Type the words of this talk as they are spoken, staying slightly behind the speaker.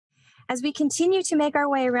As we continue to make our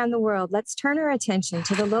way around the world, let's turn our attention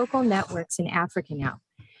to the local networks in Africa now.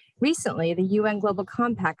 Recently, the UN Global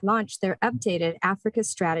Compact launched their updated Africa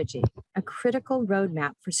strategy, a critical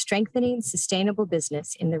roadmap for strengthening sustainable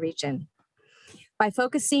business in the region. By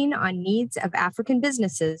focusing on needs of African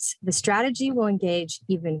businesses, the strategy will engage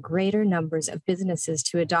even greater numbers of businesses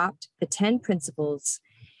to adopt the 10 principles.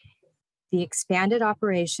 The expanded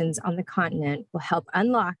operations on the continent will help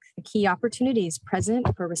unlock the key opportunities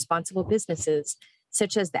present for responsible businesses,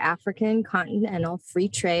 such as the African Continental Free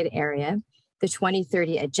Trade Area, the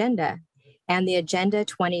 2030 Agenda, and the Agenda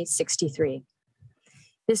 2063.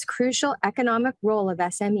 This crucial economic role of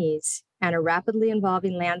SMEs and a rapidly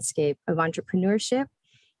evolving landscape of entrepreneurship,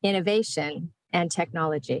 innovation, and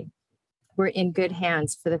technology. We're in good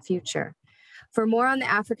hands for the future. For more on the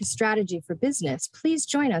Africa strategy for business, please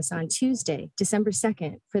join us on Tuesday, December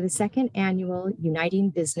 2nd, for the second annual Uniting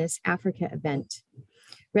Business Africa event.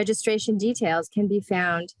 Registration details can be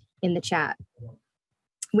found in the chat.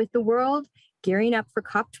 With the world gearing up for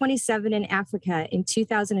COP27 in Africa in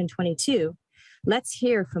 2022, let's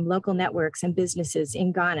hear from local networks and businesses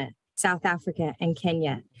in Ghana, South Africa, and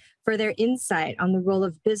Kenya for their insight on the role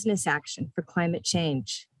of business action for climate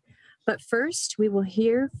change. But first, we will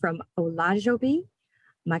hear from Olajobi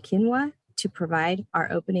Makinwa to provide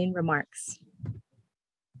our opening remarks.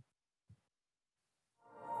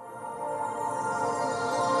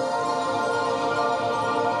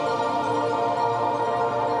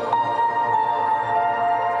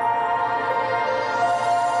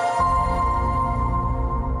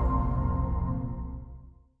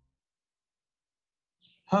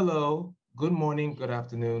 Hello, good morning, good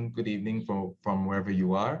afternoon, good evening from wherever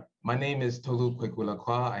you are. My name is Tolu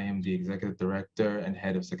Kwekulakwa. I am the Executive Director and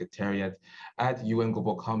Head of Secretariat at UN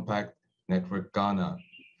Global Compact Network Ghana.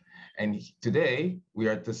 And today we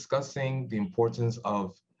are discussing the importance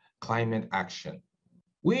of climate action.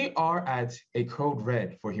 We are at a code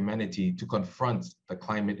red for humanity to confront the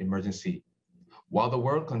climate emergency. While the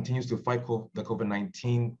world continues to fight the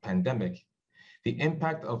COVID-19 pandemic, the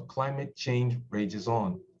impact of climate change rages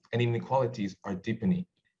on, and inequalities are deepening.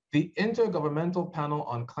 The Intergovernmental Panel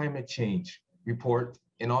on Climate Change report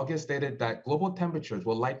in August stated that global temperatures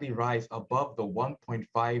will likely rise above the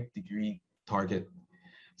 1.5 degree target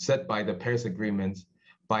set by the Paris Agreement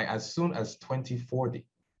by as soon as 2040.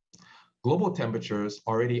 Global temperatures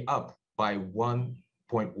already up by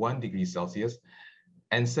 1.1 degrees Celsius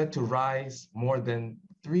and set to rise more than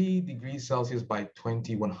 3 degrees Celsius by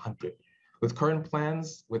 2100. With current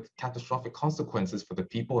plans with catastrophic consequences for the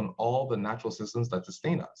people and all the natural systems that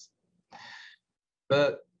sustain us.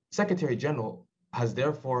 The Secretary General has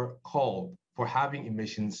therefore called for halving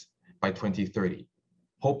emissions by 2030,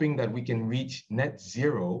 hoping that we can reach net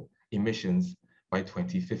zero emissions by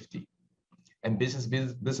 2050. And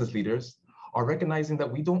business leaders are recognizing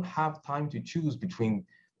that we don't have time to choose between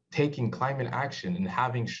taking climate action and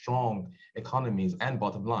having strong economies and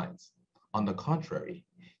bottom lines. On the contrary,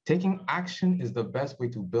 taking action is the best way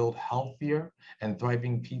to build healthier and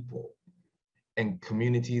thriving people and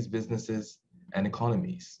communities, businesses, and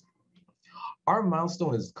economies. Our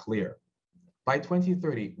milestone is clear. By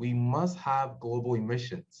 2030, we must have global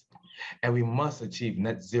emissions, and we must achieve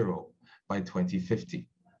net zero by 2050.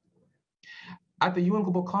 At the UN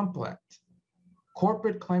Global Compact,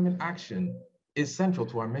 corporate climate action is central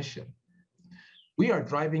to our mission. We are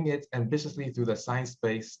driving it ambitiously through the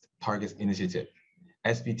Science-Based Targets Initiative,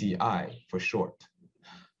 SBTI for short.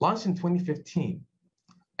 Launched in 2015,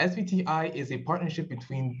 SBTI is a partnership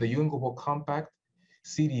between the UN Global Compact,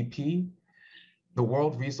 CDP, the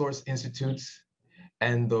World Resource Institutes,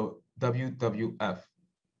 and the WWF,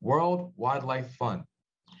 World Wildlife Fund.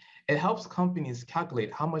 It helps companies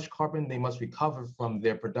calculate how much carbon they must recover from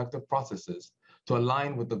their productive processes to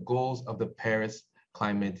align with the goals of the Paris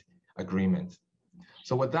Climate Agreement.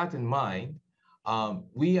 So with that in mind,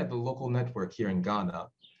 we at the local network here in Ghana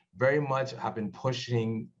very much have been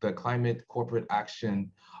pushing the climate corporate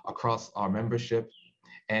action across our membership.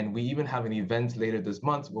 And we even have an event later this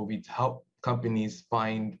month where we help companies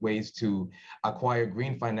find ways to acquire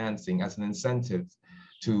green financing as an incentive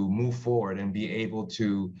to move forward and be able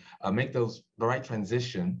to make the right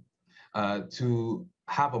transition to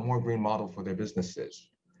have a more green model for their businesses.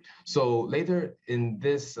 So later in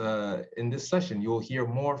this session, you'll hear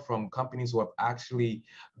more from companies who have actually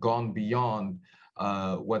gone beyond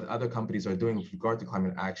what other companies are doing with regard to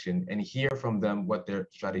climate action and hear from them what their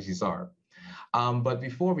strategies are. But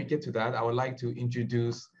before we get to that, I would like to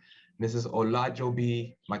introduce Mrs.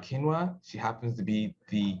 Olajobi Makinwa. She happens to be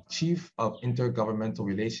the Chief of Intergovernmental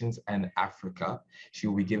Relations and Africa. She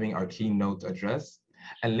will be giving our keynote address.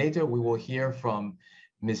 And later we will hear from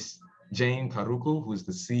Ms. Jane Karuku, who's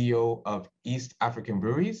the CEO of East African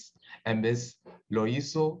Breweries, and Ms.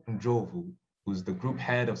 Loiso Njovu, who's the Group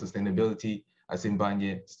Head of Sustainability at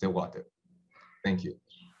Simbanye Stillwater. Thank you.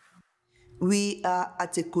 We are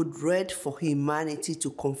at a code red for humanity to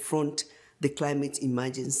confront the climate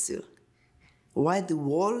emergency. While the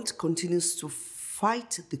world continues to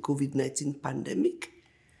fight the COVID-19 pandemic,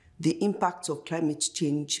 the impact of climate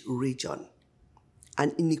change rage on,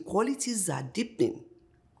 and inequalities are deepening.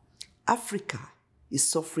 Africa is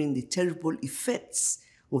suffering the terrible effects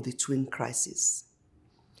of the twin crises.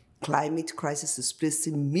 Climate crisis is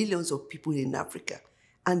placing millions of people in Africa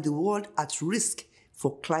and the world at risk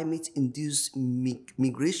for climate-induced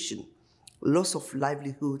migration, loss of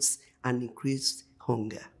livelihoods, and increased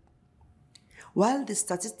hunger. While the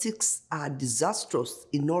statistics are disastrous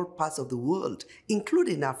in all parts of the world,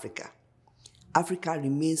 including Africa, Africa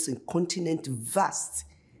remains a continent vast,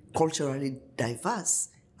 culturally diverse,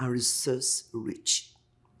 and resource-rich.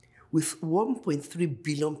 With 1.3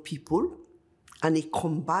 billion people and a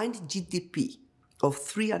combined GDP of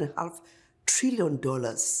 $3.5 trillion,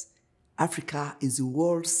 Africa is the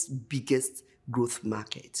world's biggest growth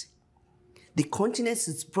market. The continent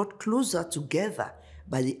is brought closer together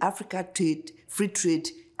by the Africa Free Trade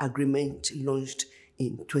Agreement launched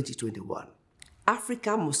in 2021.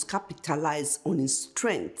 Africa must capitalize on its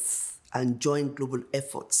strengths and join global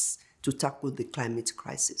efforts to tackle the climate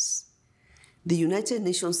crisis. The United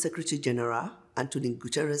Nations Secretary General, Antonio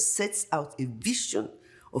Guterres, sets out a vision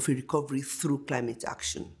of a recovery through climate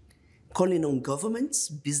action, calling on governments,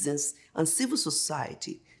 business, and civil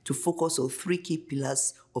society to focus on three key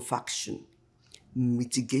pillars of action: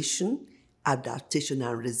 mitigation, adaptation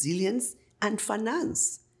and resilience, and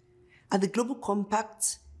finance. At the Global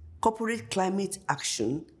Compact, corporate climate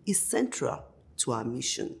action is central to our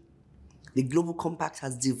mission. The Global Compact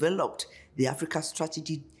has developed the Africa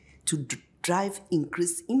strategy to drive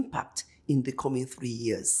increased impact in the coming 3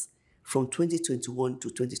 years, from 2021 to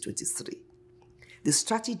 2023. The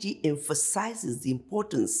strategy emphasizes the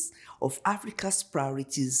importance of Africa's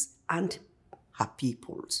priorities and her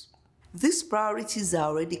peoples. These priorities are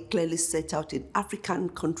already clearly set out in African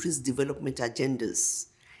countries' development agendas,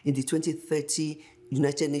 in the 2030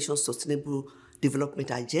 United Nations Sustainable Development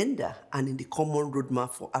Agenda, and in the Common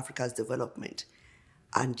Roadmap for Africa's Development,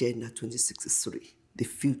 Agenda 2063, the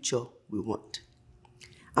future we want.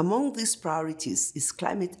 Among these priorities is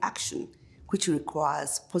climate action, which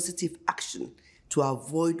requires positive action to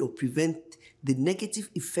avoid or prevent the negative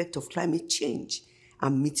effect of climate change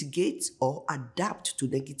and mitigate or adapt to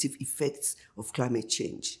negative effects of climate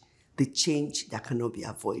change, the change that cannot be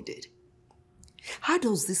avoided. How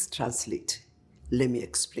does this translate? Let me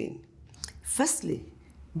explain. Firstly,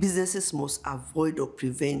 businesses must avoid or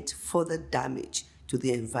prevent further damage to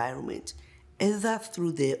the environment, either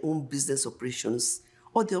through their own business operations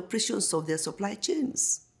or the operations of their supply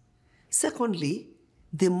chains. Secondly,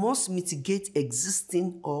 they must mitigate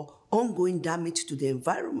existing or ongoing damage to the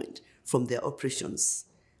environment from their operations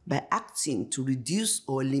by acting to reduce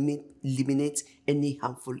or eliminate any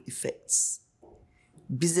harmful effects.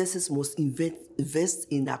 Businesses must invest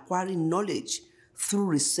in acquiring knowledge through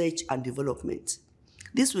research and development.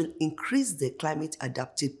 This will increase their climate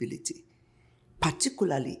adaptability,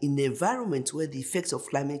 particularly in an environment where the effects of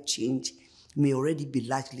climate change may already be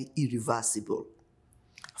largely irreversible.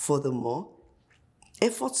 Furthermore,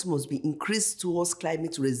 efforts must be increased towards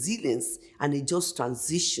climate resilience and a just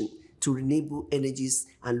transition to renewable energies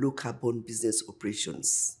and low-carbon business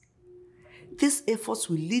operations. These efforts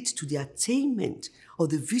will lead to the attainment of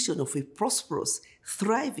the vision of a prosperous,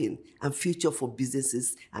 thriving, and future for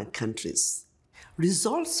businesses and countries.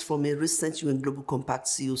 Results from a recent UN Global Compact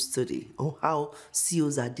CEO study on how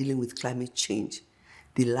CEOs are dealing with climate change,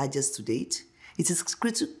 the largest to date, it is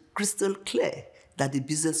crystal clear that the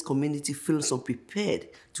business community feels unprepared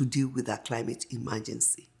to deal with our climate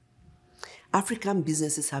emergency. African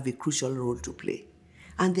businesses have a crucial role to play,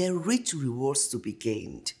 and there are rich rewards to be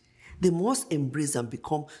gained. They must embrace and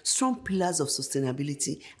become strong pillars of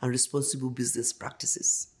sustainability and responsible business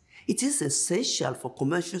practices. It is essential for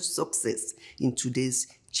commercial success in today's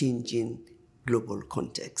changing global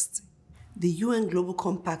context. The UN Global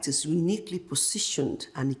Compact is uniquely positioned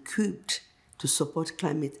and equipped to support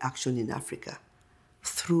climate action in Africa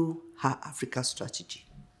through her Africa strategy.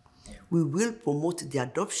 We will promote the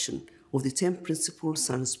adoption of the 10 principles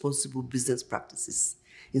and responsible business practices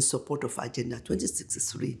in support of Agenda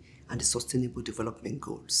 2063 and the Sustainable Development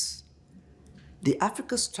Goals. The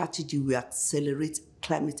Africa strategy will accelerate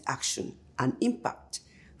climate action and impact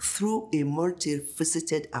through a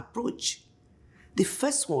multifaceted approach. The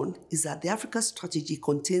first one is that the Africa strategy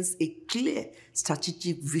contains a clear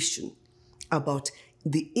strategic vision about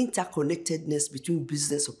the interconnectedness between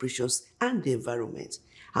business operations and the environment,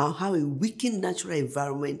 and how a weakened natural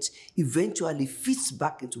environment eventually feeds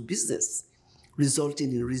back into business,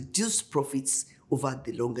 resulting in reduced profits over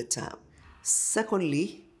the longer term.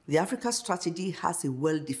 Secondly, the Africa strategy has a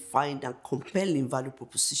well-defined and compelling value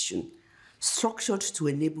proposition, structured to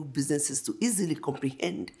enable businesses to easily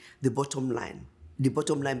comprehend the bottom line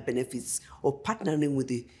benefits of partnering with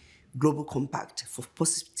the Global Compact for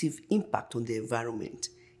positive impact on the environment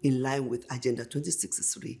in line with Agenda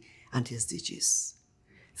 2063 and SDGs.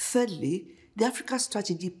 Thirdly, the Africa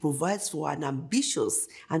strategy provides for an ambitious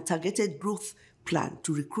and targeted growth plan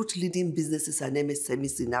to recruit leading businesses and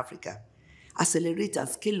MSMEs in Africa, accelerate and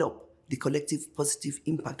scale up the collective positive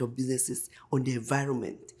impact of businesses on the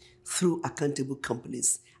environment through accountable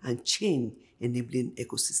companies and chain-enabling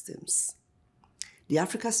ecosystems. The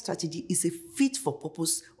Africa strategy is a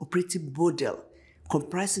fit-for-purpose operating model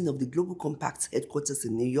comprising of the Global Compact's headquarters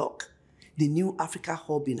in New York, the new Africa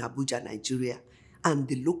Hub in Abuja, Nigeria, and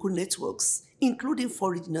the local networks, including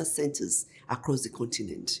 4 regional centers across the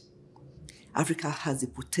continent. Africa has the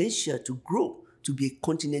potential to grow to be a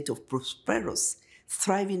continent of prosperous,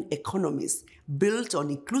 thriving economies built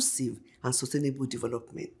on inclusive and sustainable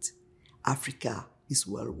development. Africa is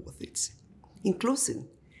well worth it. In closing,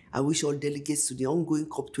 I wish all delegates to the ongoing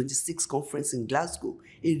COP26 conference in Glasgow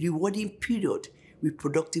a rewarding period with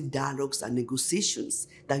productive dialogues and negotiations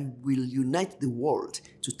that will unite the world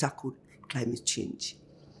to tackle climate change.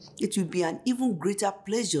 It will be an even greater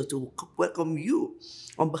pleasure to welcome you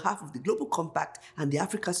on behalf of the Global Compact and the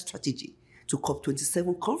Africa Strategy to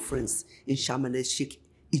COP27 conference in Sharm el-Sheikh,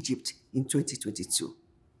 Egypt in 2022.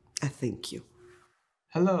 I thank you.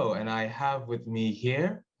 Hello, and I have with me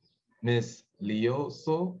here Ms.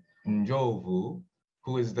 Lioso Njovu,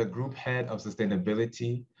 who is the Group Head of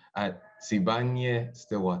Sustainability at Sibanye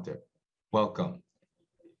Stillwater. Welcome.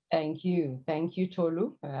 Thank you. Thank you,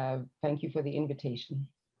 Tolu. Thank you for the invitation.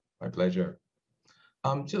 My pleasure.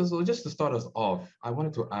 Just to start us off, I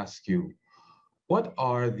wanted to ask you, what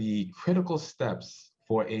are the critical steps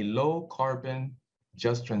for a low carbon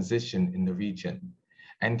just transition in the region?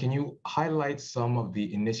 And can you highlight some of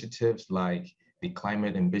the initiatives like the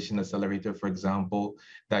Climate Ambition Accelerator, for example,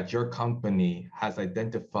 that your company has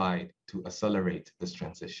identified to accelerate this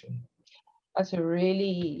transition? That's a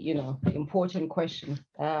really, important question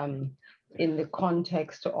in the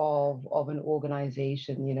context of an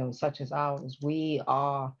organization, such as ours. We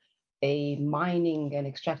are a mining and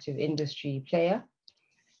extractive industry player.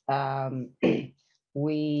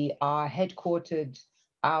 We are headquartered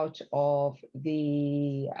out of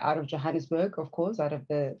Johannesburg, of course, out of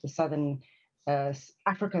the southern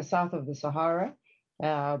Africa, south of the Sahara,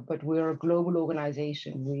 but we're a global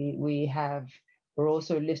organization. We're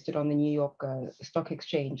also listed on the New York Stock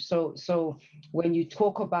Exchange. So when you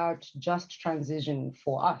talk about just transition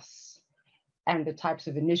for us and the types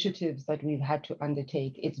of initiatives that we've had to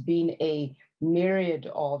undertake, it's been a myriad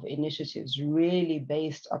of initiatives really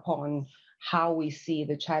based upon how we see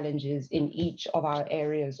the challenges in each of our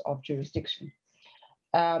areas of jurisdiction.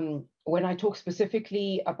 When I talk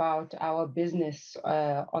specifically about our business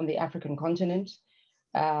on the African continent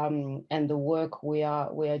and the work we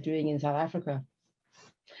are doing in South Africa,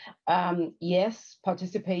 yes,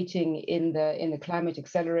 participating in the Climate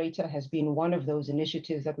Accelerator has been one of those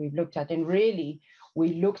initiatives that we've looked at. And really,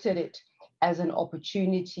 we looked at it as an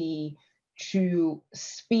opportunity to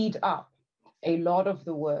speed up a lot of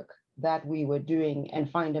the work that we were doing and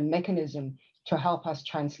find a mechanism to help us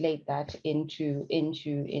translate that into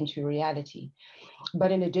reality.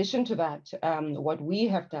 But in addition to that, what we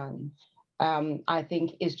have done, I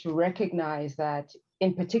think, is to recognize that,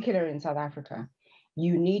 in particular in South Africa,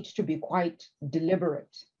 you need to be quite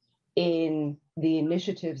deliberate in the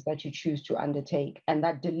initiatives that you choose to undertake. And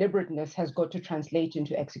that deliberateness has got to translate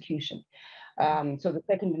into execution. So the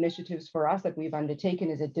second initiatives for us that we've undertaken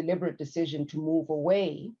is a deliberate decision to move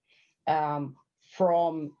away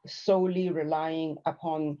from solely relying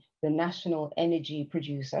upon the national energy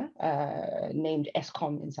producer named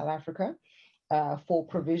Eskom in South Africa for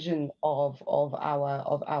provision of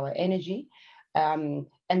our energy.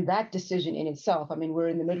 And that decision in itself, I mean, we're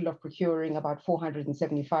in the middle of procuring about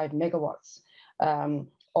 475 megawatts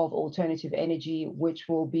of alternative energy, which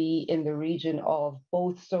will be in the region of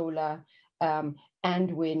both solar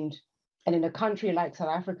and wind. And in a country like South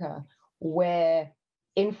Africa, where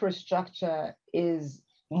infrastructure is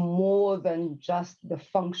more than just the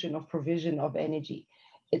function of provision of energy,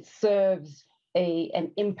 it serves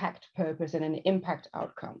an impact purpose and an impact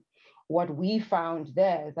outcome. What we found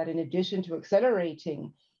there is that in addition to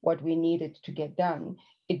accelerating what we needed to get done,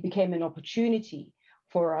 it became an opportunity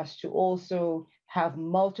for us to also have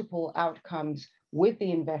multiple outcomes with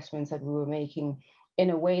the investments that we were making in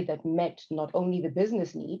a way that met not only the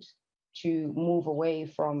business need to move away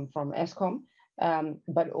from ESCOM,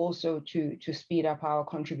 but also to speed up our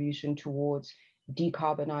contribution towards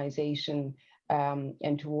decarbonization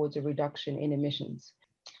and towards a reduction in emissions.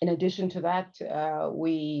 In addition to that,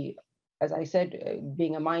 we, as I said,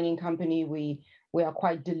 being a mining company, we are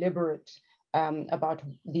quite deliberate about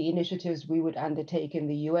the initiatives we would undertake in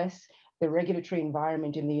the US. The regulatory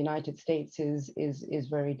environment in the United States is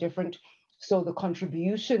very different. So the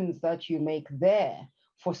contributions that you make there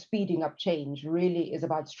for speeding up change really is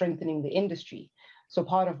about strengthening the industry. So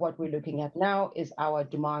part of what we're looking at now is our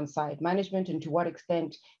demand side management, and to what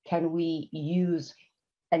extent can we use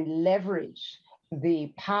and leverage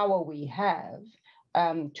the power we have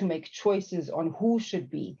to make choices on who should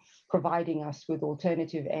be providing us with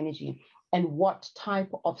alternative energy and what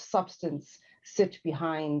type of substance sit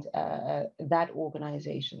behind that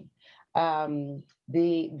organization.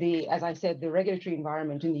 As I said, the regulatory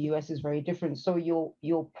environment in the US is very different. So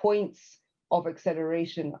your points of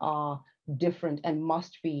acceleration are different and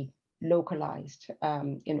must be localized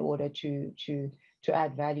in order to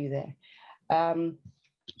add value there.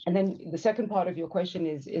 And then the second part of your question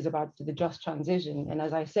is about the just transition. And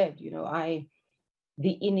as I said,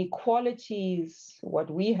 the inequalities, what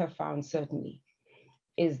we have found certainly,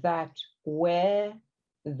 is that where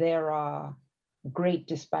there are great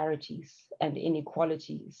disparities and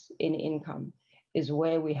inequalities in income is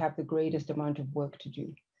where we have the greatest amount of work to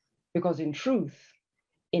do. Because in truth,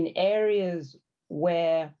 in areas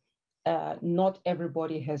where not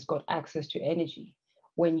everybody has got access to energy,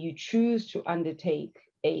 when you choose to undertake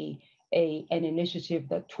an initiative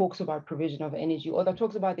that talks about provision of energy or that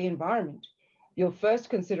talks about the environment, your first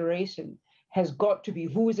consideration has got to be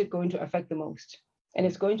who is it going to affect the most? And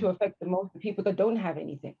it's going to affect the most the people that don't have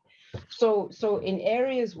anything. So in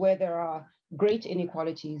areas where there are great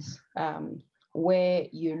inequalities, where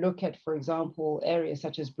you look at, for example, areas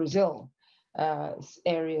such as Brazil,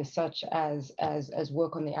 areas such as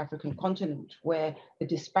work on the African continent, where the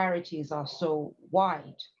disparities are so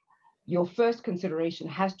wide, your first consideration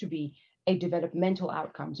has to be a developmental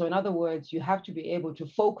outcome. So in other words, you have to be able to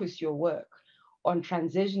focus your work on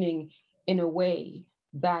transitioning in a way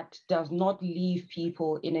that does not leave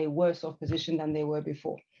people in a worse off position than they were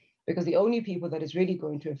before. Because the only people that is really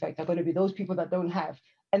going to affect are going to be those people that don't have,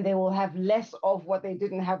 and they will have less of what they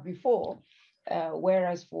didn't have before.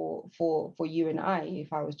 Whereas for you and I,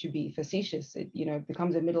 if I was to be facetious, it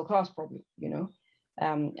becomes a middle class problem,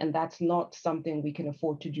 and that's not something we can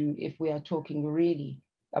afford to do if we are talking really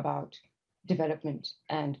about development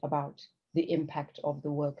and about the impact of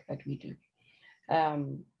the work that we do.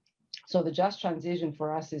 So the just transition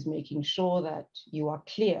for us is making sure that you are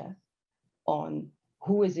clear on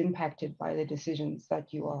who is impacted by the decisions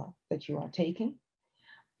that you are taking,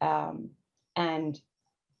 and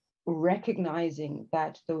recognizing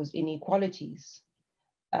that those inequalities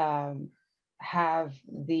have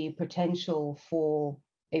the potential for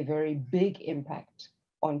a very big impact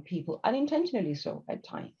on people, unintentionally so at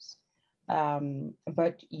times,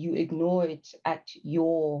 but you ignore it at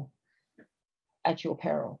your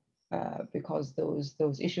peril, because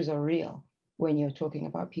those issues are real when you're talking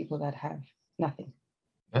about people that have nothing.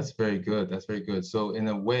 That's very good. That's very good. So in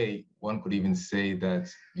a way, one could even say that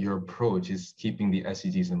your approach is keeping the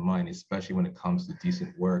SDGs in mind, especially when it comes to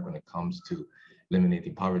decent work, when it comes to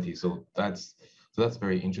eliminating poverty. So that's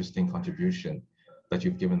very interesting contribution that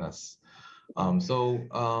you've given us. I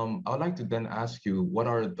would like to then ask you, what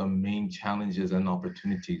are the main challenges and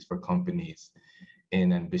opportunities for companies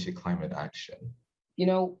in ambitious climate action?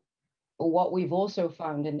 What we've also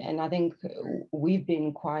found, and I think we've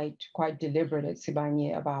been quite deliberate at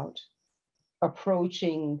Sibanye about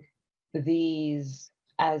approaching these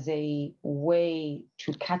as a way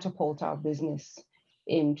to catapult our business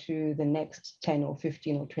into the next 10 or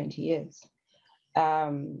 15 or 20 years.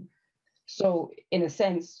 So in a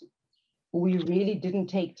sense, we really didn't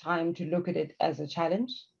take time to look at it as a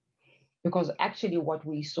challenge, because actually what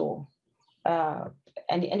we saw,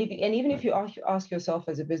 and even if you ask yourself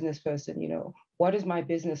as a business person, what does my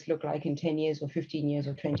business look like in 10 years or 15 years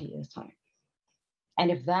or 20 years time? And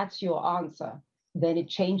if that's your answer, then it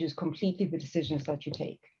changes completely the decisions that you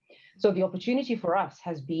take. So the opportunity for us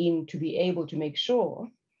has been to be able to make sure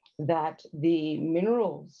that the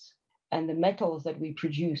minerals and the metals that we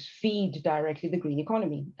produce feed directly the green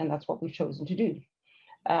economy. And that's what we've chosen to do.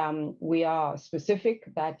 We are specific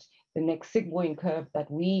that the next sigmoid curve that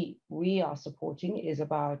we are supporting is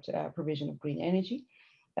about provision of green energy.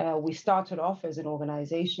 We started off as an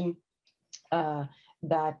organization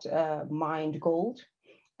that mined gold,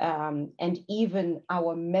 and even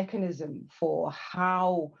our mechanism for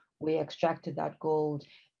how we extracted that gold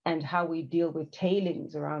and how we deal with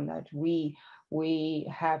tailings around that. We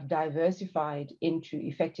have diversified into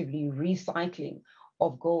effectively recycling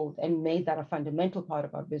of gold and made that a fundamental part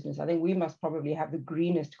of our business. I think we must probably have the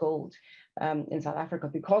greenest gold in South Africa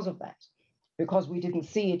because of that, because we didn't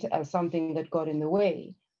see it as something that got in the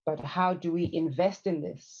way, but how do we invest in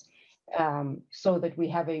this so that we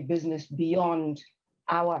have a business beyond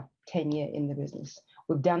our tenure in the business.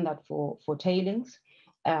 We've done that for tailings.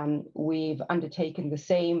 We've undertaken the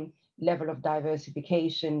same level of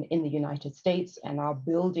diversification in the United States and are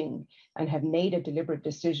building and have made a deliberate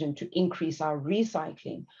decision to increase our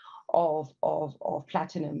recycling of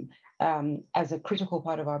platinum as a critical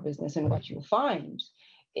part of our business. And what you'll find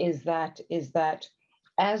is that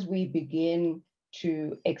as we begin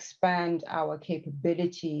to expand our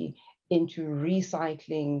capability into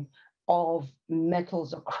recycling of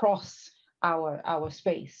metals across our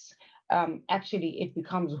space, actually it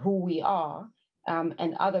becomes who we are,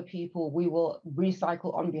 and other people, we will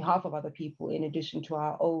recycle on behalf of other people in addition to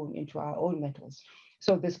our own metals.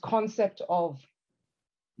 So this concept of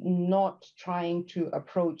not trying to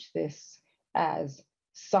approach this as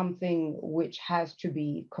something which has to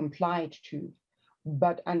be complied to,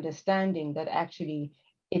 but understanding that actually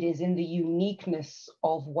it is in the uniqueness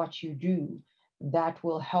of what you do that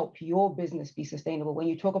will help your business be sustainable. When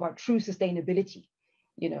you talk about true sustainability,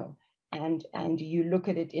 and you look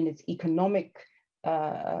at it in its economic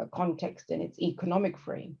context and its economic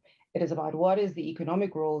frame, it is about what is the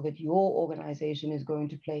economic role that your organization is going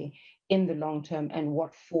to play in the long term and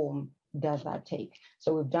what form does that take.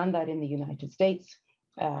 So we've done that in the United States.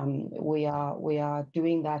 We are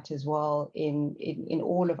doing that as well in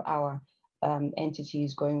all of our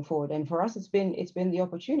entities going forward. And for us, it's been the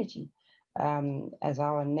opportunity as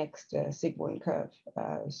our next Sigmoid curve.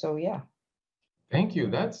 So yeah. Thank you.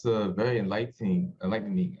 That's very enlightening.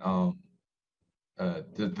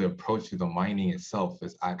 The approach to the mining itself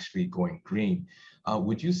is actually going green.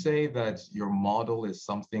 Would you say that your model is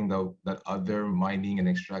something that other mining and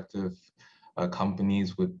extractive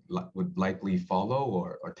companies would likely follow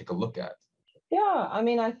or take a look at? Yeah, I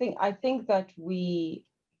mean, I think that we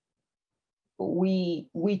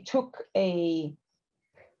took a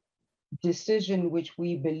decision which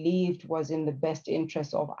we believed was in the best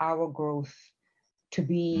interest of our growth to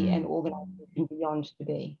be an organization beyond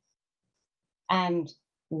today. And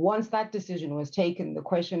once that decision was taken, the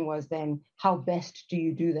question was then, how best do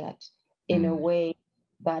you do that in a way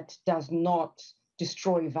that does not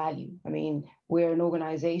destroy value? I mean, we're an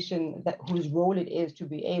organization whose role it is to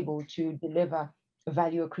be able to deliver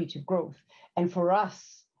value accretive growth. And for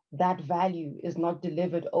us, that value is not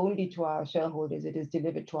delivered only to our shareholders, it is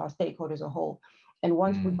delivered to our stakeholders as a whole. And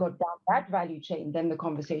once we got down that value chain, then the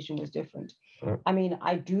conversation was different. I mean,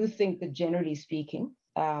 I do think that generally speaking,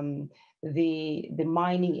 the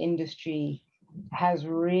mining industry has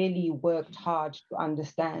really worked hard to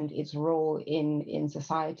understand its role in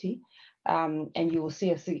society. And you will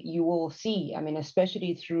see, I mean,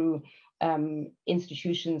 especially through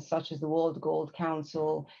institutions such as the World Gold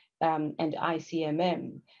Council and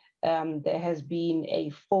ICMM, there has been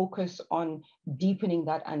a focus on deepening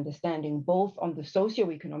that understanding, both on the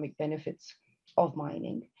socioeconomic benefits of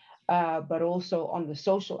mining, but also on the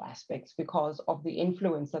social aspects because of the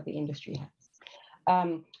influence that the industry has.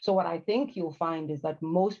 So what I think you'll find is that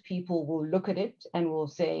most people will look at it and will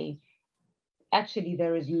say, actually,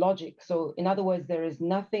 there is logic. So in other words, there is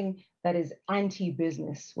nothing that is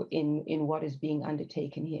anti-business in what is being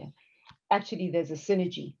undertaken here. Actually, there's a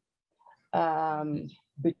synergy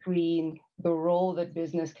between the role that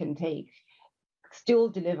business can take, still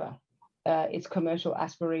deliver its commercial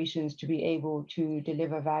aspirations to be able to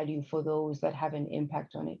deliver value for those that have an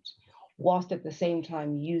impact on it, whilst at the same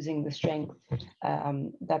time using the strength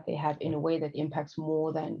that they have in a way that impacts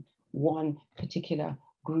more than one particular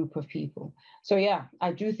group of people. So yeah,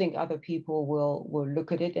 I do think other people will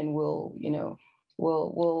look at it and will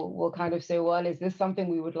kind of say, well, is this something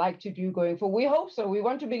we would like to do going forward? We hope so. We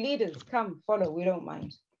want to be leaders. Come, follow. We don't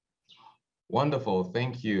mind. Wonderful.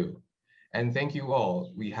 Thank you. And thank you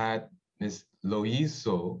all. We had Ms.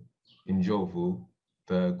 Loyiso Njovu,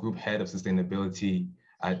 the Group Head of Sustainability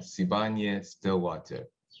at Sibanye Stillwater.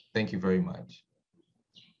 Thank you very much.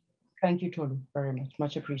 Thank you, Tolu, very much.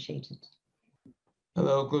 Much appreciated.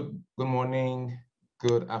 Hello, good morning,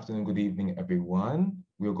 good afternoon, good evening, everyone.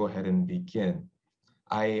 We'll go ahead and begin.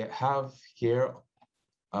 I have here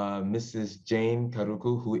Mrs. Jane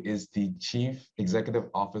Karuku, who is the Chief Executive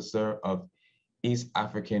Officer of East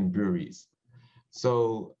African Breweries.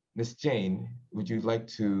 So, Ms. Jane, would you like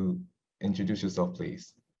to introduce yourself,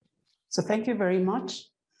 please? So thank you very much.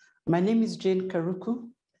 My name is Jane Karuku.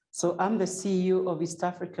 So I'm the CEO of East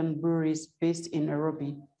African Breweries based in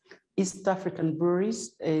Nairobi. East African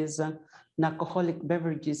Breweries is an alcoholic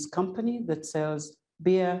beverages company that sells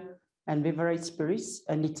beer and beverage spirits,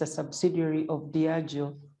 and it's a subsidiary of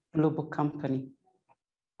Diageo Global Company.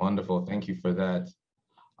 Wonderful, thank you for that.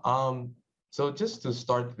 So just to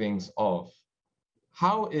start things off,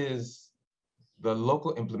 how is the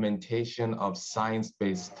local implementation of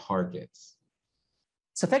science-based targets?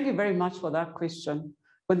 So thank you very much for that question.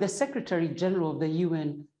 When the Secretary General of the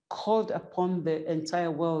UN called upon the entire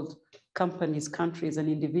world, companies, countries, and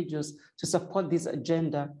individuals to support this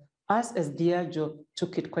agenda, us as Diageo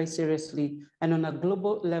took it quite seriously. And on a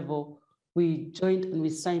global level, we joined and we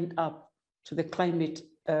signed up to the Climate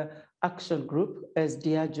Action Group as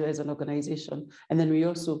Diageo as an organization. And then we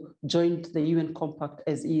also joined the UN Compact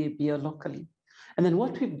as EABL locally. And then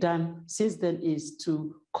what we've done since then is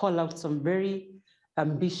to call out some very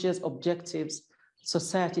ambitious objectives,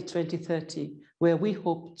 Society 2030, where we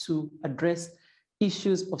hope to address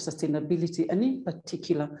issues of sustainability and in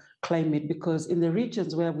particular climate, because in the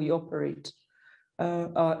regions where we operate,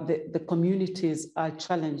 the communities are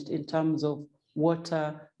challenged in terms of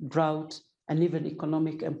water, drought, and even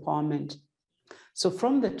economic empowerment. So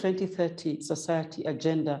from the 2030 Society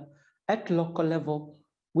Agenda at local level,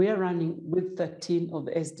 we are running with 13 of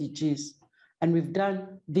the SDGs, and we've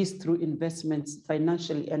done this through investments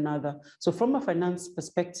financially and other. So from a finance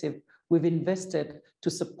perspective, we've invested to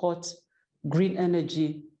support green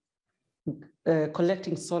energy,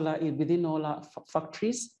 collecting solar within all our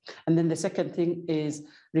factories. And then the second thing is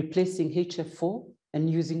replacing HF4 and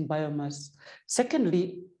using biomass.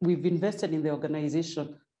 Secondly, we've invested in the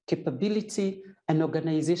organization capability and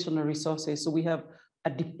organizational resources. So we have a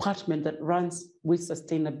department that runs with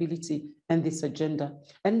sustainability and this agenda.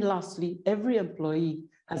 And lastly, every employee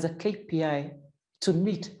has a KPI to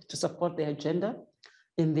meet to support the agenda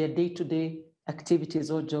in their day-to-day activities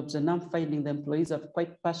or jobs. And I'm finding the employees are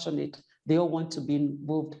quite passionate. They all want to be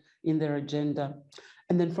involved in their agenda.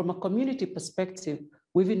 And then from a community perspective,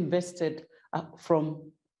 we've invested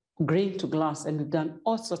from grain to glass, and we've done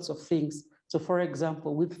all sorts of things. So for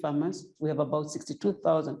example, with farmers, we have about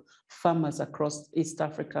 62,000 farmers across East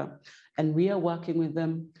Africa, and we are working with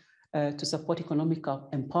them to support economic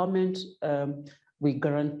empowerment. We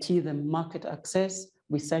guarantee them market access.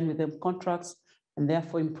 We sign with them contracts, and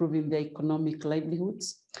therefore improving their economic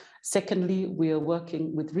livelihoods. Secondly, we are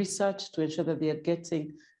working with research to ensure that they are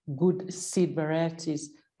getting good seed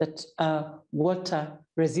varieties that are water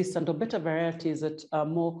resistant, or better varieties that are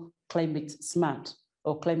more climate smart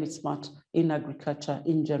in agriculture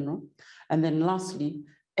in general. And then lastly,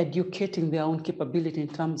 educating their own capability in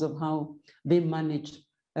terms of how they manage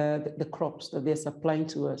the crops that they're supplying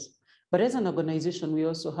to us. But as an organization, we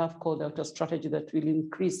also have called out a strategy that will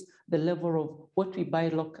increase the level of what we buy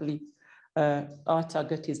locally. Our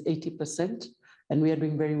target is 80%, and we are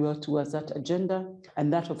doing very well towards that agenda.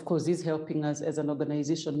 And that, of course, is helping us as an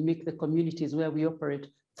organization make the communities where we operate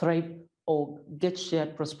thrive or get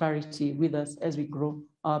shared prosperity with us as we grow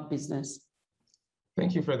our business.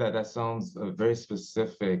 Thank you for that. That sounds very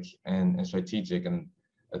specific and strategic, and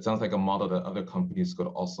it sounds like a model that other companies could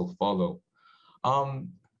also follow.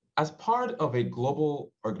 As part of a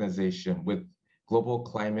global organization with global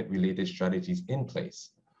climate-related strategies in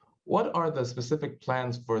place, what are the specific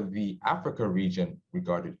plans for the Africa region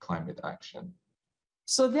regarding climate action?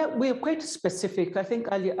 So that we are quite specific. I think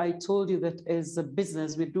earlier I told you that as a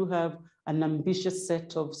business, we do have an ambitious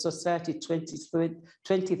set of Society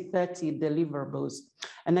 2030 deliverables.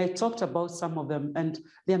 And I talked about some of them, and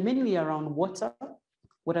they're mainly around water.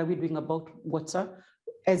 What are we doing about water?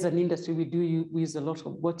 As an industry, we use a lot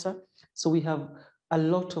of water. So we have a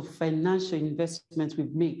lot of financial investments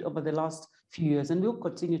we've made over the last few years, and we'll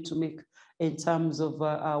continue to make in terms of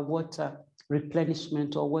our water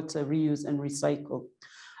replenishment or water reuse and recycle.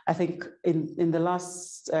 I think in the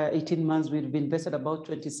last 18 months, we've invested about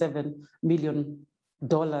 $27 million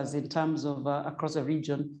in terms of across the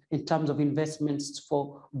region, in terms of investments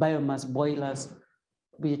for biomass boilers.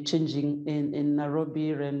 We are changing in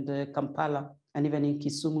Nairobi and Kampala, and even in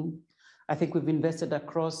Kisumu. I think we've invested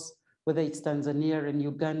across, whether it's Tanzania and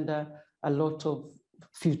Uganda, a lot of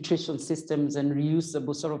filtration systems and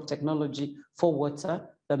reusable sort of technology for water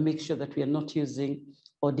that makes sure that we are not using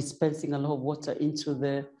or dispensing a lot of water into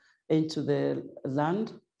the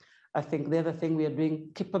land. I think the other thing we are doing,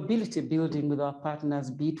 capability building with our partners,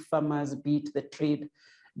 be it farmers, be it the trade,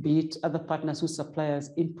 be it other partners who supply us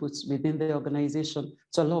inputs within the organization.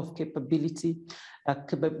 So a lot of capability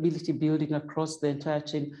building across the entire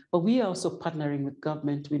chain. But we are also partnering with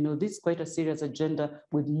government. We know this is quite a serious agenda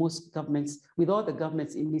with most governments, with all the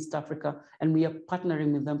governments in East Africa, and we are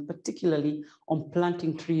partnering with them, particularly on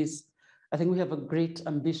planting trees. I think we have a great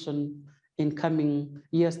ambition in coming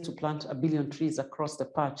years to plant 1 billion trees across the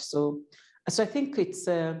patch. So I think it's,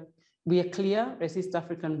 we are clear as East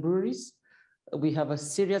African breweries. We have a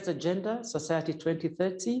serious agenda, Society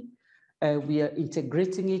 2030. We are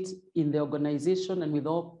integrating it in the organization and with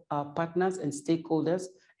all our partners and stakeholders,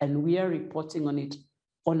 and we are reporting on it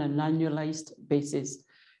on an annualized basis.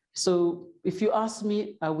 So if you ask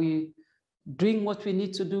me, are we doing what we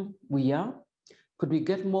need to do? We are. Could we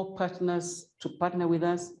get more partners to partner with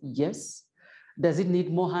us? Yes. Does it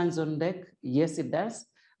need more hands on deck? Yes, it does.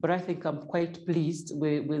 But I think I'm quite pleased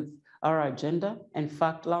with our agenda. In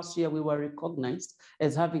fact, last year we were recognized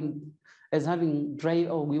as we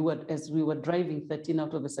were driving 13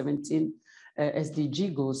 out of the 17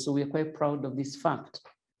 SDG goals. So we are quite proud of this fact.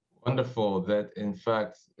 Wonderful. That in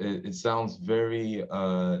fact, it sounds very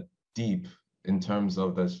deep in terms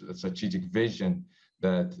of the strategic vision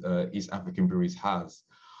that East African Breweries has.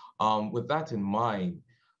 With that in mind,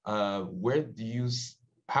 how would you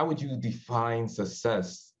define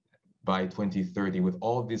success by 2030 with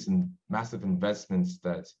all these massive investments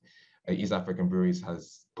that East African Breweries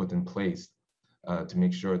has put in place to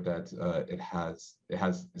make sure that it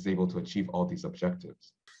is able to achieve all these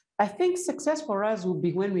objectives? I think success for us will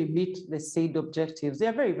be when we meet the said objectives. They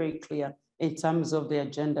are very, very clear in terms of the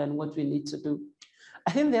agenda and what we need to do.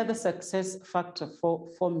 I think the other success factor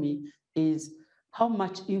for me is how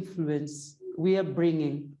much influence we are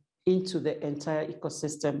bringing into the entire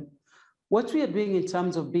ecosystem. What we are doing in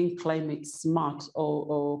terms of being climate smart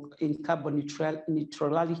or in carbon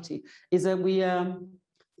neutrality is that we are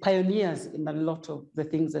pioneers in a lot of the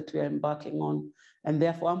things that we are embarking on. And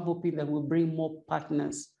therefore, I'm hoping that we'll bring more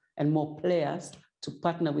partners and more players to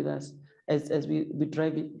partner with us as we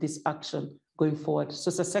drive this action going forward.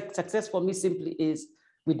 So success for me simply is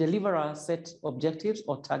we deliver our set objectives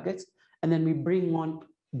or targets, and then we bring on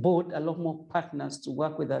board a lot more partners to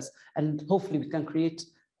work with us. And hopefully we can create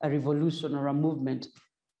a revolution or a movement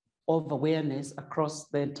of awareness across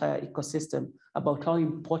the entire ecosystem about how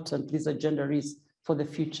important this agenda is for the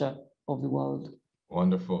future of the world.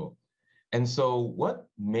 Wonderful. And so what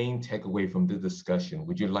main takeaway from this discussion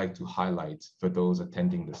would you like to highlight for those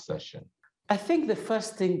attending this session? I think the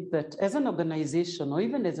first thing that as an organization or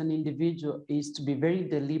even as an individual is to be very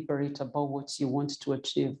deliberate about what you want to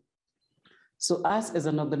achieve. So us as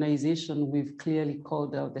an organization, we've clearly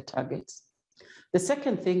called out the targets. The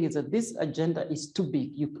second thing is that this agenda is too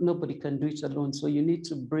big. Nobody can do it alone. So you need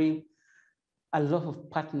to bring a lot of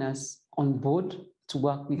partners on board to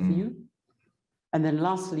work with you. And then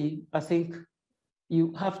lastly, I think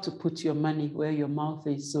you have to put your money where your mouth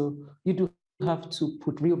is. So you do have to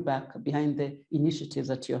put real back behind the initiatives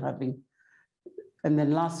that you're having. And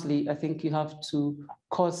then lastly, I think you have to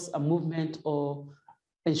cause a movement or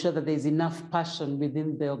ensure that there's enough passion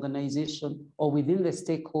within the organization or within the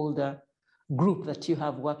stakeholder group that you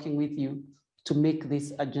have working with you to make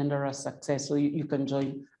this agenda a success so you can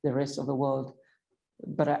join the rest of the world.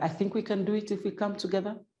 But I think we can do it if we come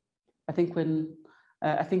together. I think when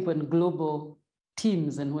global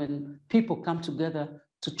teams and when people come together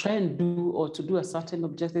to try and do a certain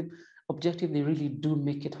objective, they really do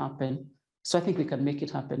make it happen. So I think we can make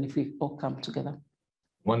it happen if we all come together.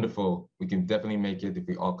 Wonderful. We can definitely make it if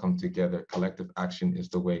we all come together. Collective action is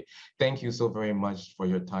the way. Thank you so very much for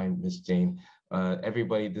your time, Ms. Jane.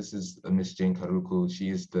 Everybody, this is Ms. Jane Karuku. She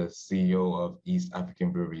is the CEO of East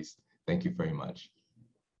African Breweries. Thank you very much.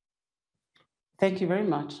 Thank you very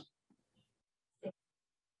much.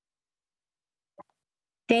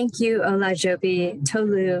 Thank you, Olajobi,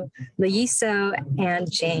 Tolu, Layiso, and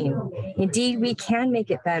Jane. Indeed, we can make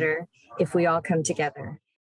it better if we all come together.